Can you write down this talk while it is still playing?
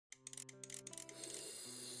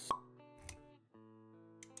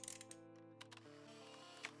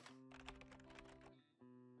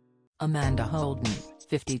Amanda Holden,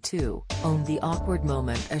 52, owned the awkward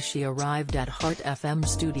moment as she arrived at Heart FM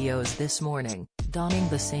studios this morning, donning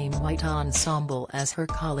the same white ensemble as her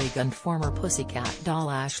colleague and former Pussycat doll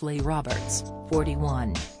Ashley Roberts,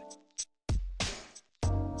 41.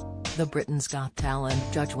 The Britain's Got Talent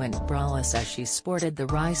judge went braless as she sported the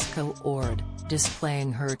Rice cord,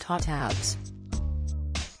 displaying her taut abs.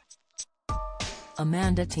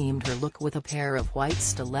 Amanda teamed her look with a pair of white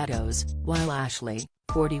stilettos, while Ashley,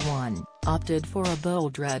 41, opted for a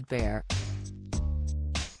bold red pair.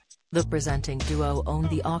 The presenting duo owned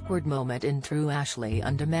the awkward moment in true Ashley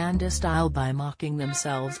and Amanda style by mocking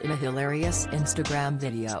themselves in a hilarious Instagram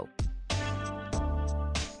video.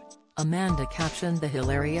 Amanda captioned the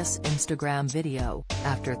hilarious Instagram video,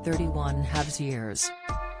 "After 31 halves years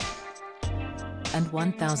and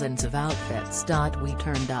 1000s of outfits. We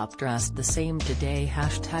turned up dressed the same today.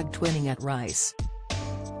 #twinning at Rice."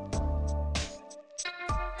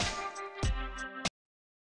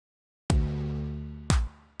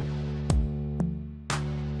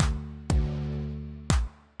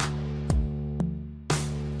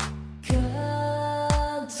 Good.